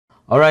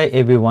Alright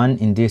everyone,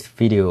 in this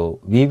video,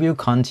 we will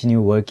continue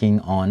working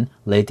on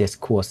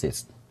latest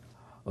courses.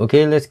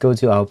 Okay, let's go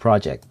to our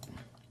project.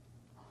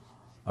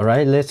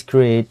 Alright, let's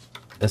create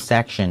a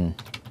section.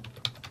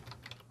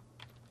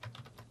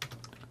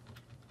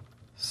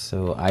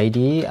 So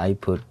ID, I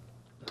put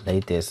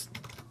latest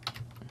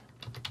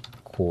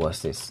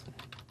courses.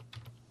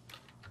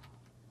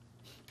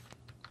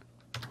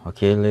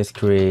 Okay, let's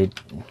create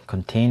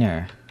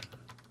container.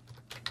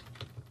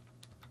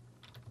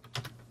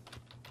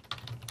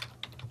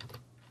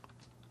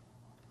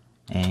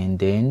 And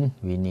then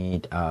we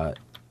need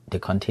the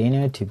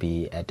container to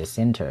be at the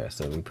center.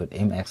 So we put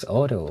mx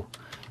auto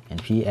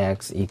and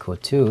px equal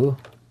to,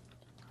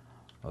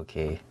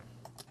 okay.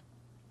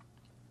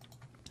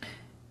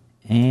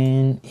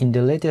 And in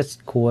the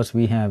latest course,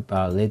 we have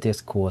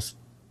latest course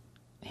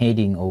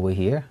heading over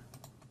here.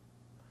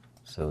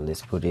 So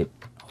let's put it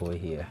over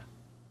here.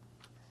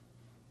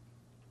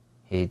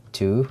 Head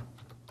to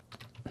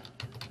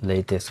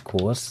latest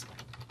course.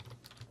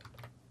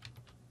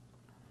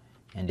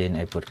 And then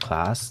I put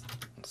class.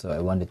 So I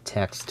want the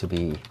text to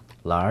be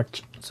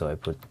large. So I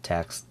put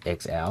text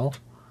XL.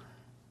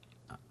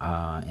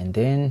 And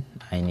then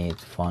I need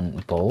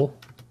font bold.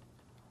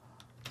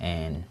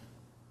 And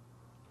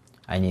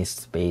I need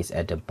space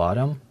at the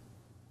bottom.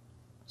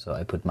 So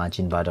I put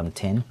margin bottom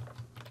 10.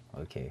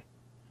 Okay.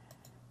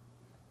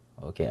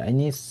 Okay, I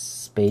need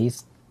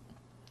space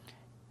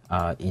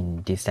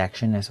in this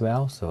section as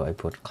well. So I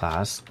put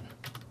class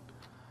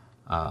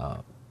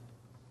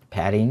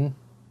padding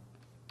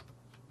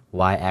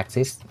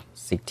y-axis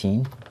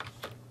 16.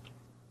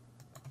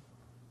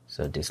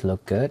 So this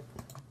look good.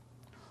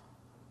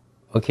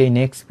 Okay,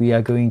 next we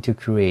are going to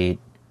create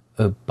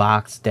a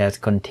box that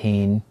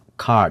contain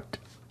card.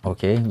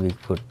 Okay, we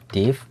put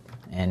div,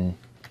 and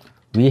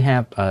we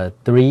have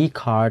 3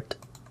 card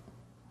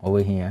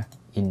over here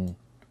in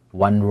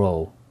one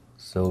row.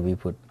 So we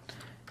put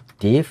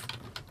div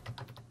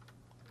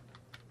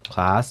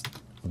class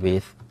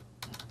with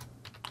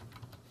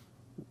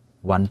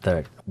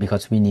 1/3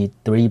 because we need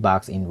 3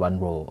 box in one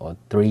row or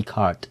 3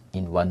 card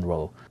in one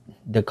row.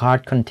 The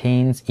card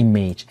contains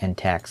image and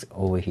text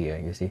over here,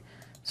 you see.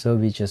 So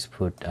we just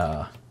put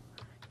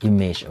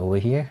image over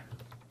here,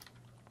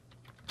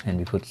 and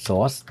we put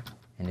source,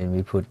 and then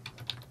we put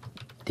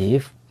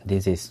div.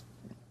 This is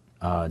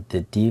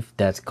the div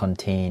that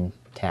contain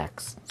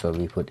text. So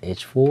we put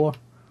h4,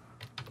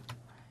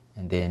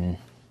 and then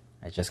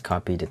I just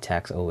copy the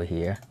text over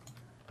here.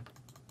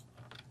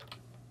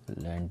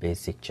 Learn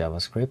basic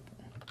JavaScript.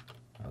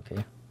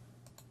 Okay,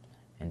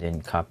 and then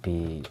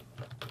copy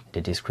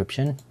the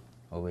description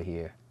over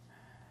here.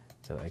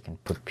 So I can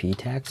put p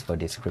tags for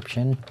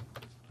description,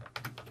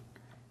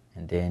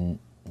 and then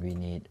we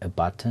need a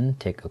button,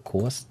 take a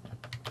course.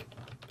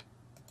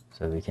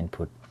 So we can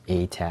put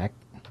a tag.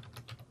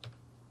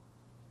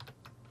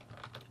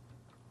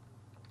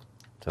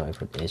 So I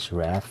put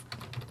href,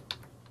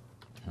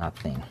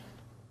 nothing.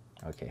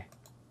 Okay.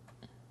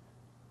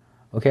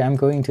 Okay, I'm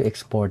going to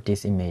export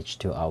this image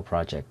to our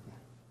project.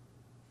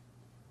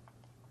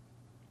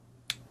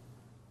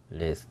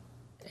 Let's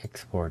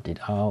export it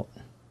out.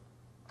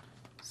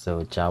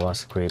 So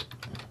JavaScript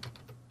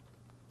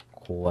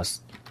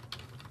course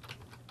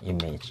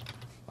image.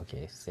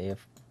 Okay,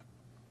 save.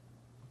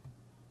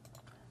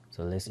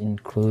 So let's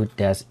include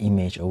that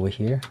image over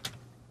here.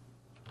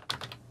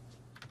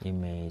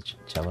 Image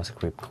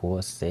JavaScript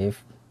course,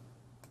 save.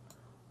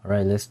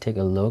 Alright, let's take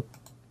a look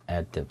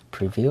at the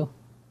preview.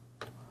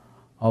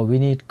 Oh, we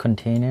need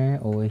container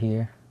over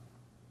here.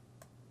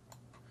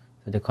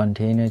 So the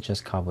container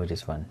just cover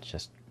this one.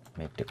 Just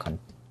make the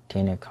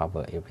container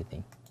cover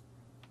everything.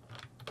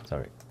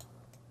 Sorry,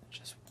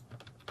 just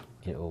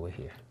get over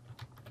here.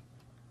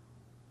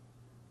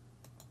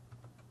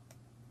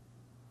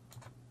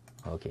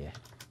 Okay.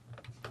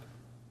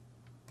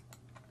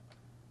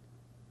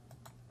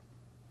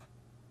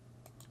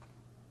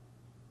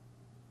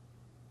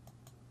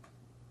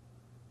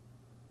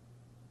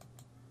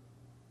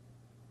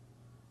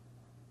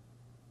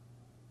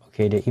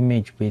 Okay, the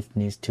image width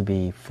needs to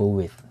be full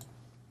width.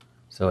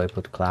 So I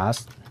put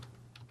class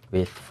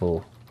width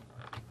full.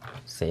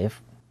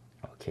 Save.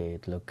 Okay,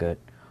 it look good.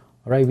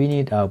 Alright, we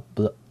need a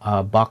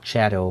box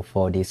shadow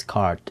for this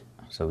card.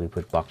 So we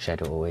put box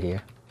shadow over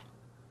here.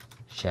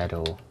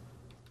 Shadow.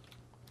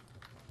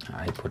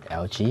 I put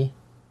LG.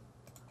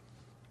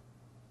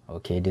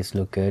 Okay, this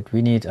look good.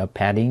 We need a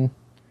padding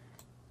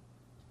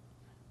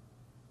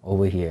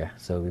over here.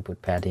 So we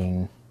put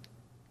padding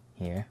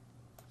here.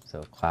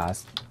 So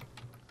class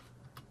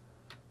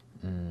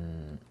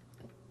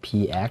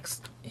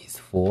px is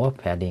 4,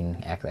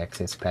 padding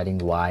x-axis, padding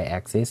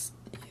y-axis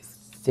is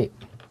 6.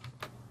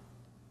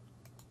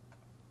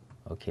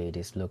 Okay,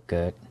 this look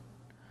good.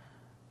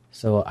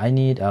 So I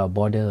need a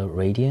border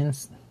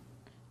radius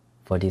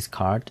for this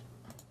card.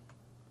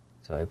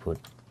 So I put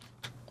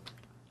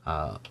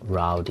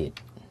rounded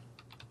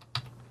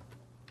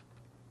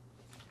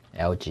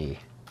LG.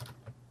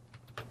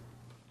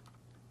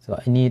 So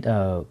I need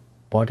a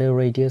border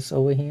radius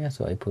over here.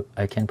 So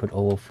I can put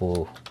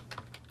overflow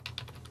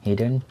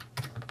hidden.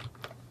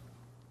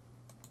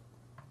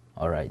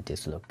 All right,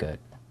 this look good.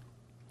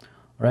 All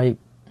right,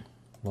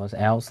 what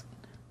else?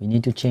 We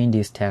need to change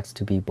this text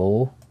to be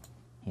bold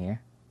here.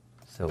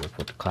 So we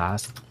put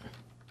class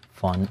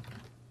font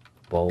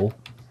bold.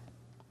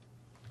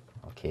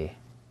 Okay,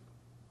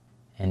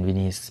 and we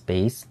need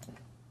space.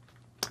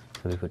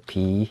 So we put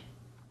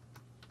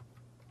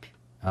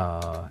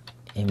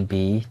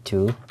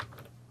MB2.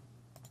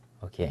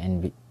 Okay,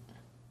 and we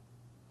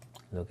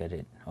look at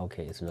it.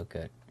 Okay, it's look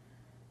good.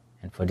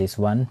 And for this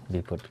one,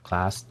 we put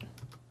class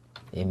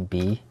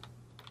MB2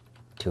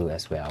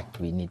 as well.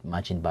 We need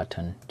margin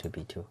button to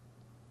be 2.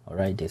 All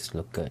right, this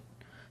look good.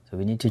 So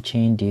we need to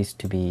change this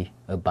to be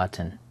a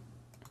button.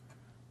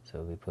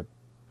 So we put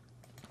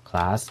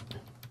class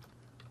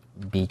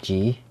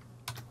BG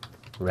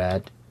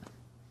red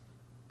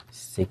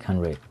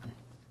 600,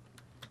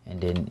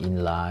 and then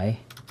inline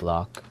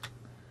block,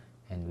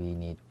 and we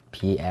need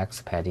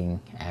px padding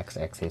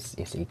x-axis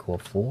is equal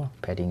 4,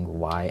 padding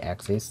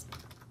y-axis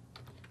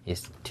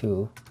is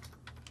 2,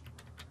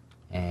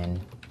 and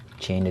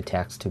change the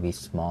text to be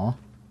small,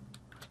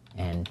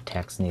 and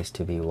text needs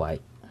to be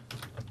white.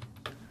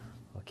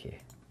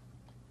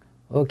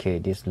 Okay,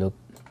 this look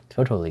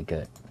totally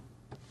good.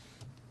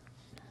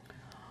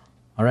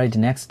 All right, the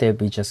next step,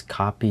 we just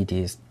copy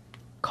this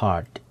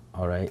card.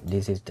 All right,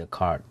 this is the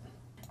card,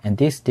 and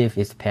this div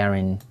is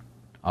parent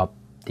of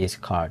this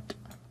card.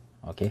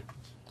 Okay,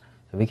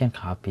 so we can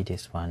copy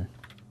this one,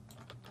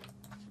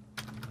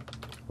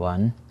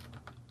 1,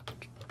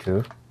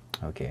 2.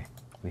 Okay,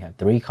 we have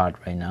 3 cards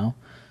right now,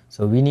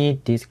 so we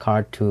need this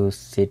card to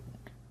sit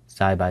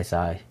side by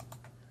side.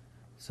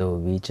 So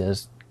we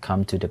just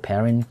come to the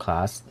parent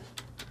class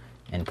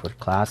and put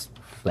class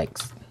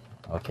flex.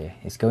 Okay,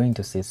 it's going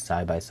to sit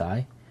side by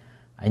side.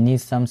 I need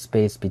some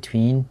space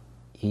between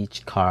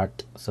each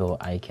card, so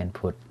I can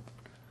put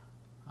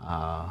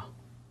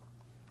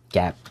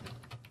gap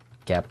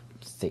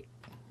 6.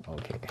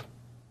 Okay.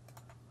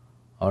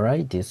 All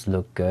right, this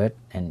look good,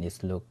 and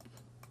it look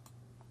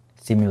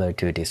similar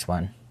to this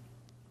one.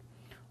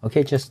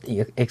 Okay, just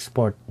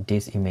export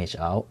this image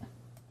out.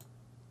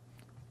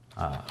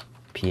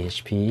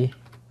 PHP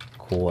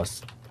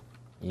course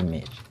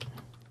image.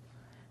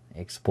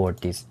 Export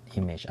this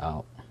image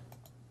out.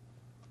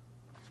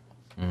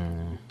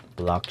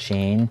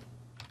 Blockchain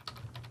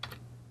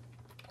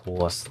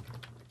course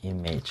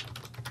image.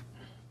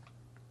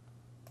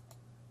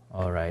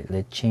 All right,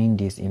 let's change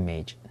this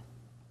image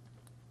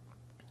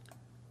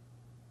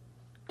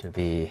to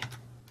be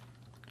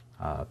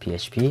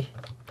PHP,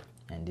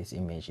 and this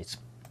image is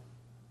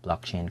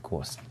blockchain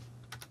course.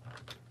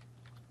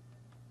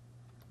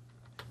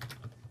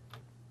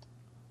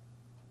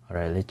 All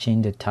right, let's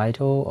change the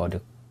title or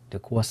the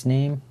course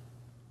name.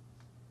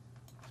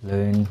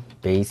 Learn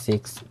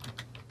basics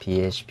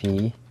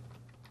PHP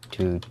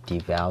to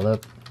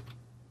develop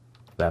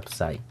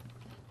website.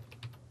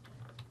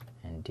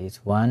 And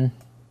this one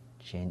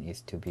change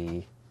is to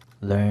be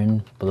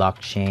learn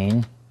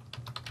blockchain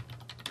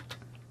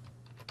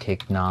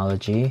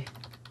technology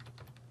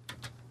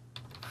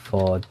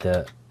for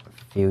the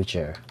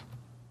future.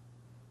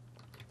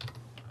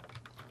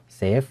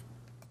 Save,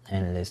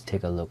 and let's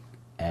take a look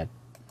at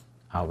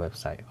our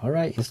website. All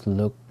right, it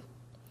looks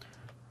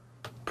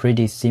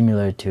pretty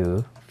similar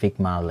to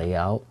Figma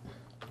layout.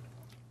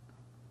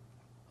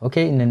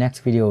 Okay, in the next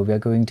video, we are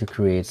going to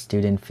create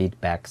student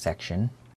feedback section.